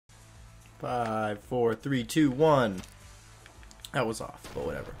5, 4, 3, 2, 1. That was off, but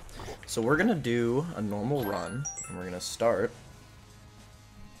whatever. So we're gonna do a normal run, and we're gonna start.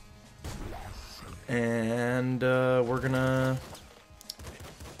 And we're gonna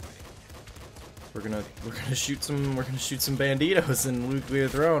shoot some banditos in Nuclear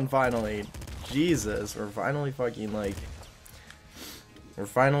Throne finally. Jesus, we're finally fucking like we're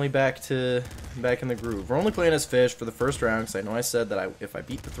finally back in the groove. We're only playing as Fish for the first round because I know I said that if I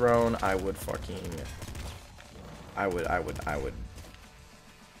beat the throne, I would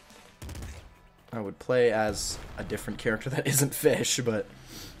play as a different character that isn't Fish, but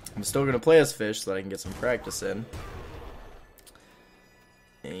I'm still gonna play as Fish so that I can get some practice in.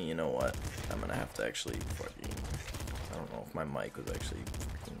 And you know what? I'm gonna have to actually fucking... I don't know if my mic was actually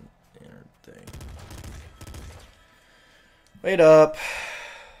fucking inner thing. Wait up!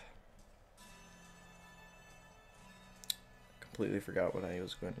 Completely forgot what I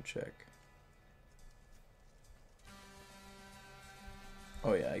was going to check.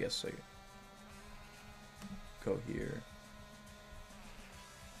 Oh yeah, I guess I go here.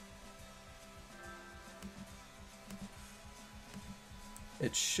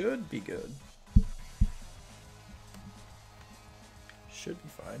 It should be good. Should be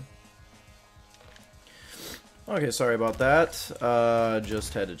fine. Okay, sorry about that.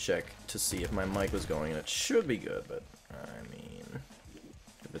 Just had to check to see if my mic was going, and it should be good, but I mean,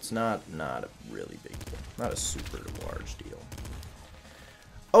 if it's not a really big deal. Not a super large deal.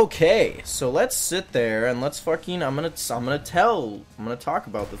 Okay, so let's sit there and let's fucking I'm gonna talk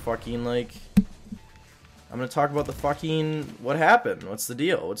about the fucking like I'm gonna talk about the fucking what happened. What's the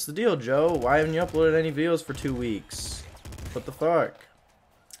deal? What's the deal, Joe? Why haven't you uploaded any videos for 2 weeks? What the fuck?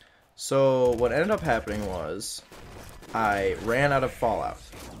 So what ended up happening was I ran out of Fallout.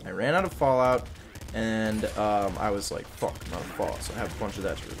 And I was like, fuck, I'm out of Fallout, so I have a bunch of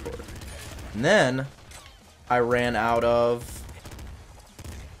that to record. And then I ran out of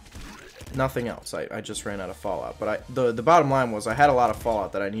nothing else. I just ran out of Fallout. But the bottom line was I had a lot of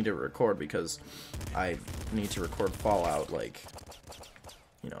Fallout that I need to record because I need to record Fallout like,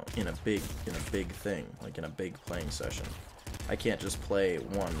 you know, in a big thing, like in a big playing session. I can't just play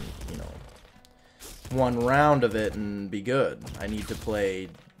one round of it and be good. I need to play,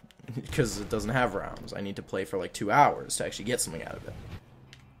 because it doesn't have rounds, I need to play for like 2 hours to actually get something out of it.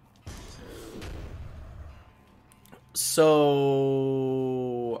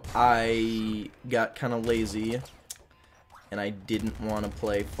 So I got kind of lazy and I didn't want to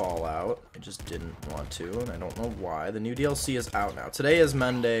play Fallout. I just didn't want to, and I don't know why. The new DLC is out now. Today is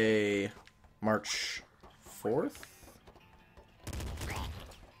Monday, March 4th?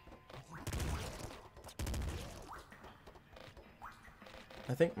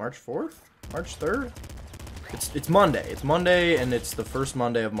 I think March 4th? March 3rd? It's Monday. It's Monday, and it's the first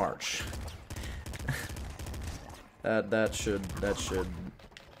Monday of March. That should...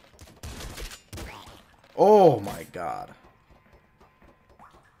 Oh my god.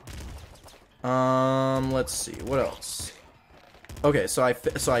 Let's see. What else? Okay, so I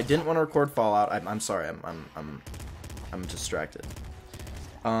didn't want to record Fallout. I'm sorry. I'm distracted.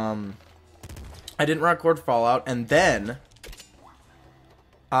 I didn't record Fallout, and then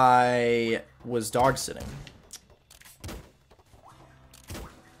I was dog sitting.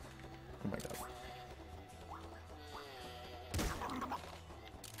 Oh my god.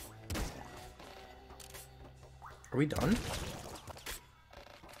 Are we done?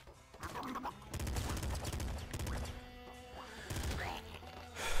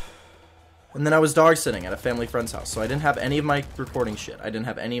 And then I was dog sitting at a family friend's house, so I didn't have any of my recording shit. I didn't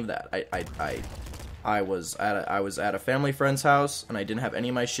have any of that. I was at a family friend's house, and I didn't have any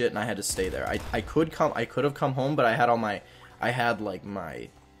of my shit, and I had to stay there. I could have come home, but I had my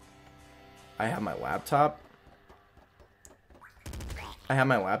laptop. I had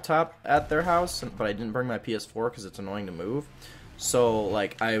my laptop at their house, but I didn't bring my PS4 because it's annoying to move. So,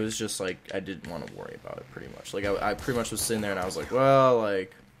 like, I was just, like, I didn't want to worry about it, pretty much. Like, I pretty much was sitting there, and I was like, well,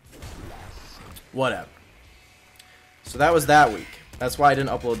 like, whatever. So that was that week. That's why I didn't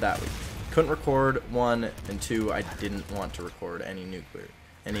upload that week. Couldn't record 1, and 2, I didn't want to record any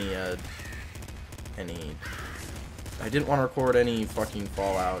I didn't want to record any fucking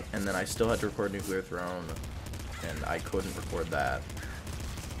Fallout, and then I still had to record Nuclear Throne, and I couldn't record that.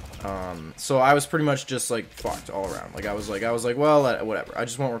 So I was pretty much just, like, fucked all around. Like, I was like, well, whatever. I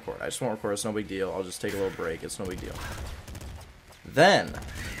just won't record. It's no big deal. I'll just take a little break. It's no big deal. Then,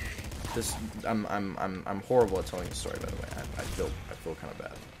 I'm horrible at telling the story, by the way. I feel kind of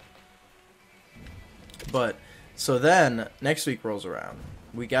bad. But, so then, next week rolls around.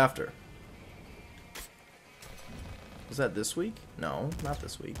 Week after. Was that this week? No, not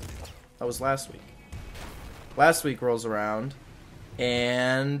this week. That was last week. Last week rolls around,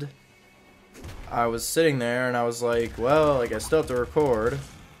 and I was sitting there, and I was like, well, like, I still have to record,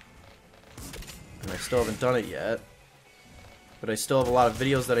 and I still haven't done it yet, but I still have a lot of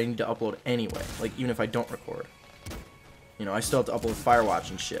videos that I need to upload anyway, like, even if I don't record. You know, I still have to upload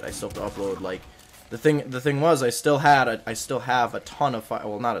Firewatch and shit. I still have to upload, like, the thing was, I still have a ton of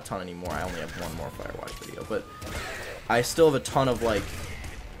well, not a ton anymore, I only have one more Firewatch video, but I still have a ton of, like,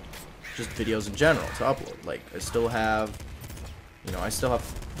 just videos in general to upload. Like, I still have, you know, I still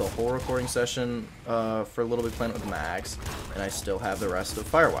have the whole recording session for Little Big Planet with Max, and I still have the rest of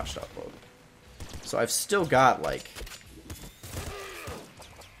Firewatch to upload. So I've still got, like,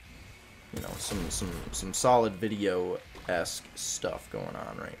 you know, some solid video-esque stuff going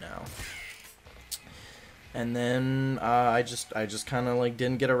on right now. And then I just kind of, like,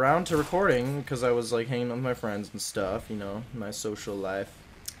 didn't get around to recording because I was, like, hanging with my friends and stuff, you know, my social life.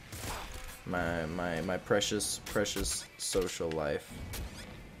 My precious social life.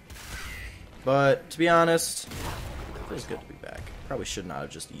 But to be honest, it feels good to be back. Probably should not have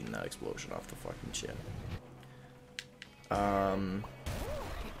just eaten that explosion off the fucking chin.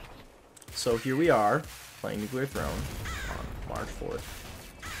 So here we are playing Nuclear Throne on March 4th.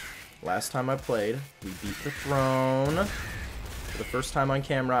 Last time I played, we beat the throne for the first time on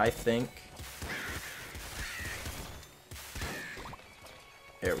camera, I think.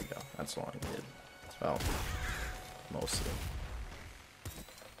 There we go. That's all I did. Well, mostly.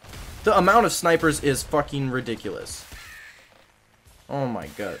 The amount of snipers is fucking ridiculous. Oh my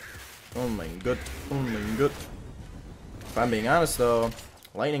god. Oh my god. Oh my god. If I'm being honest though,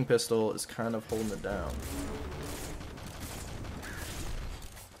 Lightning Pistol is kind of holding it down.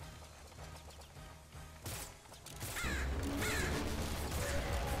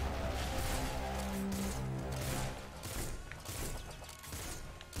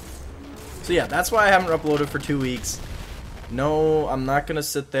 So yeah, that's why I haven't uploaded for 2 weeks. No, I'm not gonna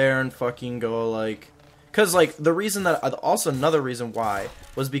sit there and fucking go like... Cause like, the reason that... Also another reason why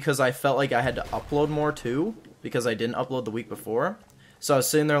was because I felt like I had to upload more too. Because I didn't upload the week before. So I was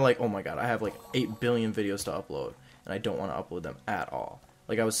sitting there like, oh my god, I have like 8 billion videos to upload. And I don't want to upload them at all.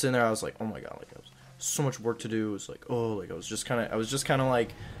 Like I was sitting there, I was like, oh my god, like I was so much work to do. It was like, oh, like I was just kind of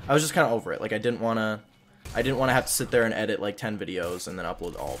over it. Like I didn't want to have to sit there and edit like 10 videos and then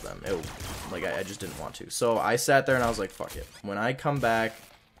upload all of them. Like I just didn't want to. So I sat there and I was like, fuck it. When I come back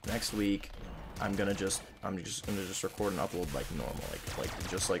next week, I'm just gonna record and upload like normal, like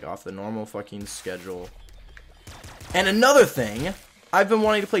just like off the normal fucking schedule. And another thing, I've been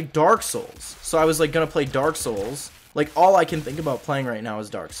wanting to play Dark Souls. So I was like gonna play Dark Souls. Like all I can think about playing right now is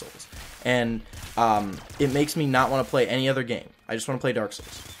Dark Souls. And it makes me not want to play any other game. I just want to play Dark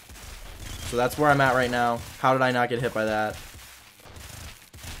Souls. So that's where I'm at right now. How did I not get hit by that?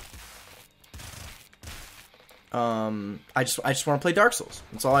 I just want to play Dark Souls.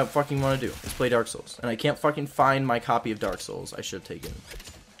 That's all I fucking want to do, is play Dark Souls. And I can't fucking find my copy of Dark Souls. I should have taken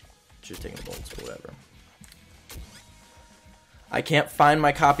the bolts, but whatever. I can't find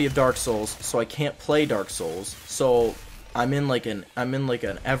my copy of Dark Souls, so I can't play Dark Souls. So I'm in like an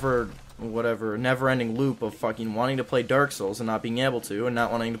never-ending loop of fucking wanting to play Dark Souls and not being able to, and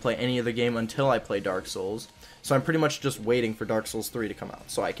not wanting to play any other game until I play Dark Souls. So I'm pretty much just waiting for Dark Souls 3 to come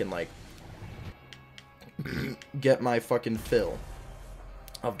out, so I can, like, get my fucking fill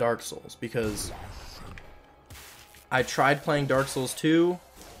of Dark Souls, because I tried playing Dark Souls 2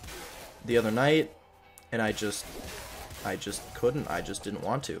 the other night, and I just couldn't. I just didn't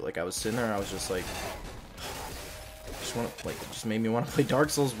want to. Like, I was sitting there and I was just like, it just made me want to play Dark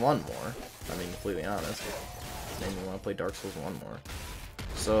Souls 1 more. I mean, completely honest. It made me want to play Dark Souls 1 more.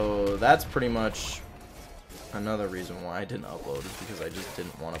 So that's pretty much another reason why I didn't upload, is because I just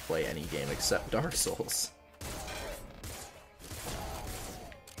didn't want to play any game except Dark Souls.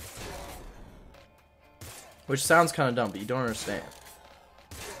 Which sounds kind of dumb, but you don't understand.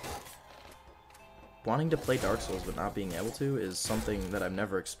 Wanting to play Dark Souls but not being able to is something that I've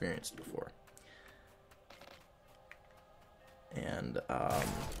never experienced before. And,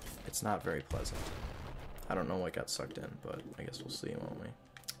 it's not very pleasant. I don't know what got sucked in, but I guess we'll see, won't we?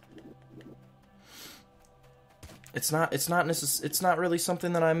 It's not really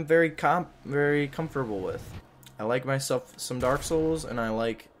something that I'm very comfortable with. I like myself some Dark Souls, and I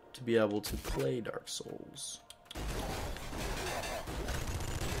like to be able to play Dark Souls.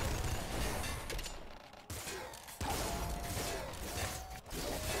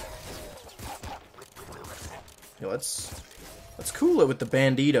 Okay, let's cool it with the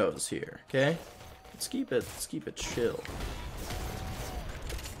banditos here, okay? Let's keep it chill.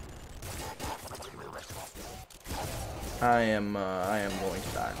 I am going to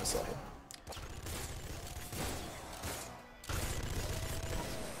die in this level.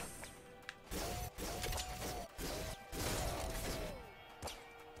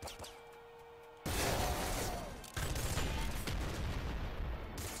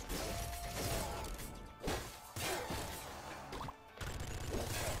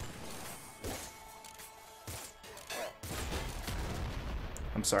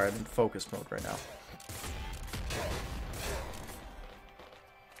 I'm sorry, I'm in focus mode right now.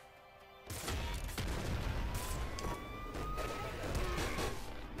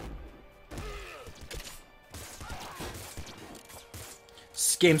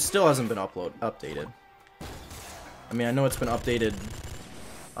 This game still hasn't been updated. I mean, I know it's been updated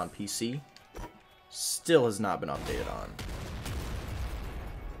on PC. Still has not been updated on.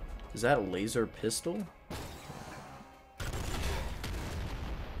 Is that a laser pistol?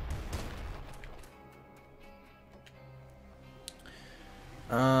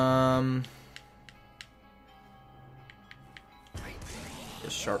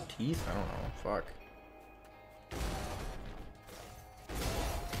 Is sharp teeth? I don't know. Fuck.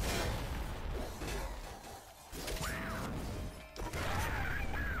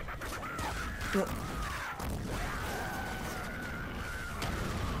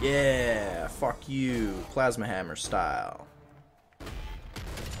 Yeah, fuck you. Plasma hammer style.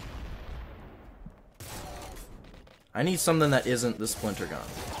 I need something that isn't the splinter gun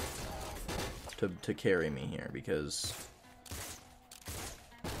to carry me here, because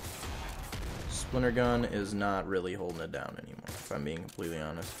splinter gun is not really holding it down anymore, if I'm being completely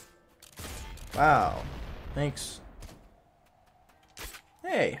honest. Wow. Thanks.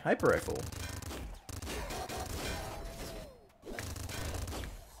 Hey, hyper rifle.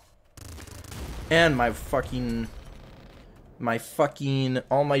 And my fucking,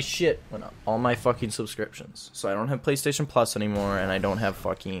 all my shit went up. All my fucking subscriptions. So I don't have PlayStation Plus anymore, and I don't have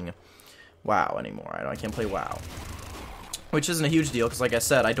fucking WoW anymore. I can't play WoW. Which isn't a huge deal, because like I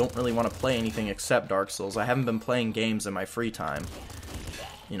said, I don't really want to play anything except Dark Souls. I haven't been playing games in my free time.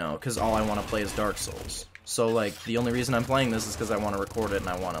 You know, because all I want to play is Dark Souls. So, like, the only reason I'm playing this is because I want to record it, and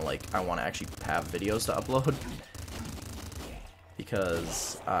I want to actually have videos to upload.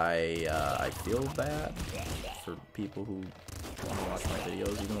 Because I feel bad for people who want to watch my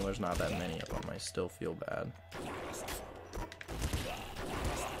videos, even though there's not that many of them. I still feel bad.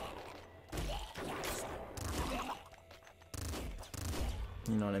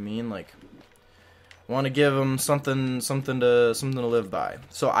 You know what I mean? Like, want to give them something to live by.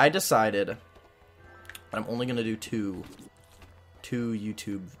 So I decided I'm only gonna do two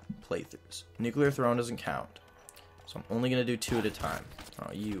YouTube playthroughs. Nuclear Throne doesn't count. So I'm only gonna do 2 at a time.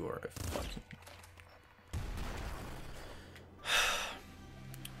 Oh, you are a fucking...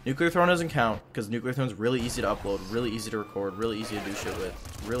 Nuclear Throne doesn't count, because Nuclear Throne is really easy to upload, really easy to record, really easy to do shit with,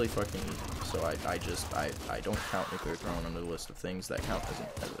 really fucking easy. So I don't count Nuclear Throne on the list of things that count as a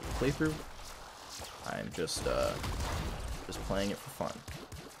playthrough. I'm just playing it for fun,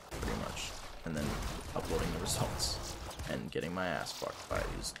 pretty much, and then uploading the results and getting my ass fucked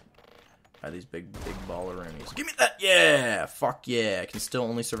by these big baller roomies. Give me that! Yeah! Fuck yeah! I can still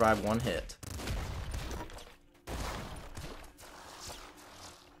only survive 1 hit.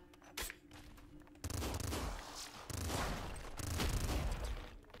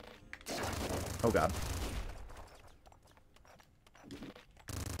 Oh god.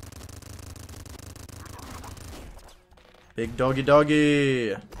 Big doggy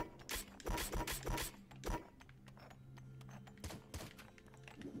doggy!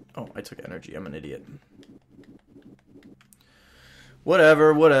 Oh, I took energy. I'm an idiot.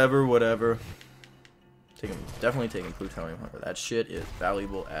 Whatever. Definitely taking plutonium. That shit is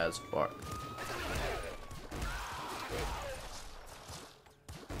valuable as fuck.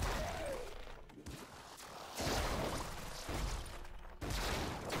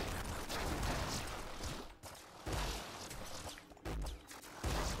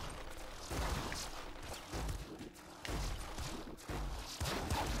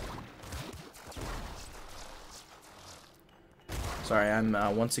 Sorry, I'm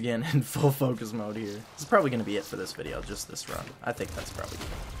once again in full focus mode here. This is probably going to be it for this video, just this run. I think that's probably good.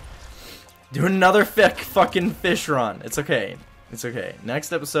 Do another fucking fish run. It's okay. It's okay.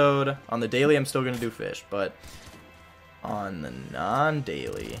 Next episode, on the daily, I'm still going to do fish, but on the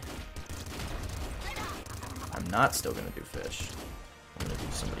non-daily, I'm not still going to do fish. I'm going to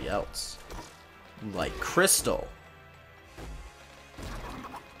do somebody else. Like Crystal.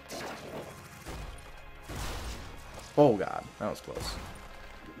 Oh god, that was close.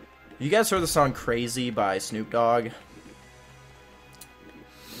 You guys heard the song Crazy by Snoop Dogg?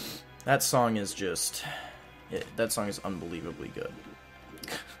 That song is just... That song is unbelievably good.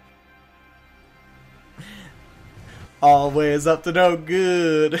 Always up to no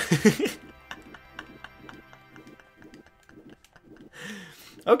good.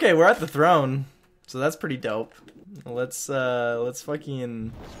 Okay, we're at the throne, so that's pretty dope. Let's shoot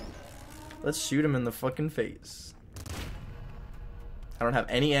him in the fucking face. I don't have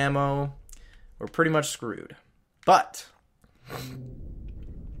any ammo. We're pretty much screwed. But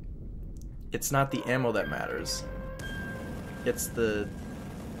it's not the ammo that matters. It's the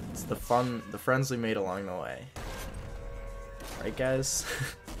friends we made along the way. Right, guys?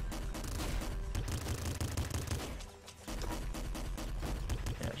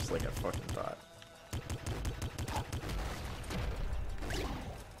 Yeah, just like I fucking thought.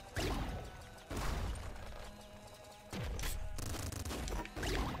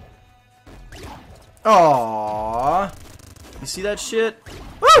 Aww. You see that shit?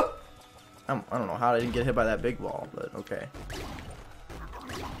 Woo! I don't know how I didn't get hit by that big ball, but okay.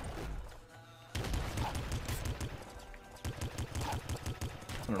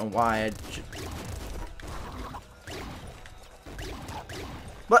 I don't know why I...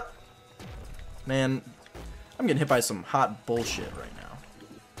 What? Man, I'm getting hit by some hot bullshit right now.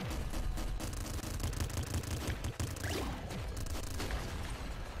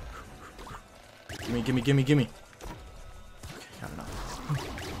 Gimme. Okay, got enough.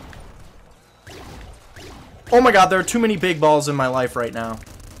 Oh my god, there are too many big balls in my life right now.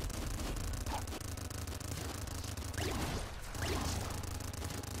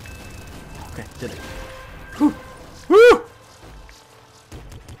 Okay, did it. Whew. Woo!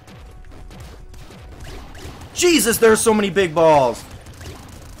 Jesus, there are so many big balls.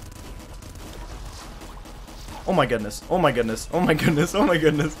 Oh my goodness. Oh my goodness. Oh my goodness. Oh my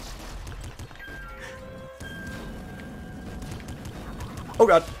goodness. Oh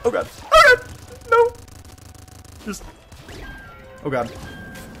god. Oh god. Oh god. No. Just. Oh god.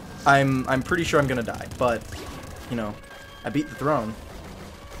 I'm pretty sure I'm gonna die, but you know, I beat the throne.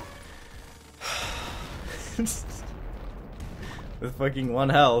 With fucking 1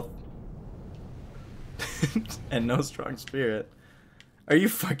 health. And no strong spirit. Are you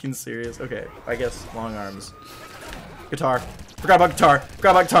fucking serious? Okay, I guess long arms. Guitar. Forgot about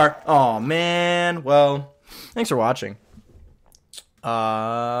guitar. Oh man. Well, thanks for watching.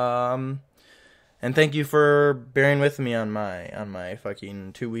 And thank you for bearing with me on my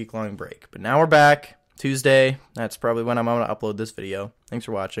fucking 2-week-long break. But now we're back. Tuesday. That's probably when I'm gonna upload this video. Thanks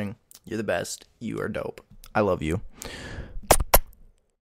for watching. You're the best. You are dope. I love you.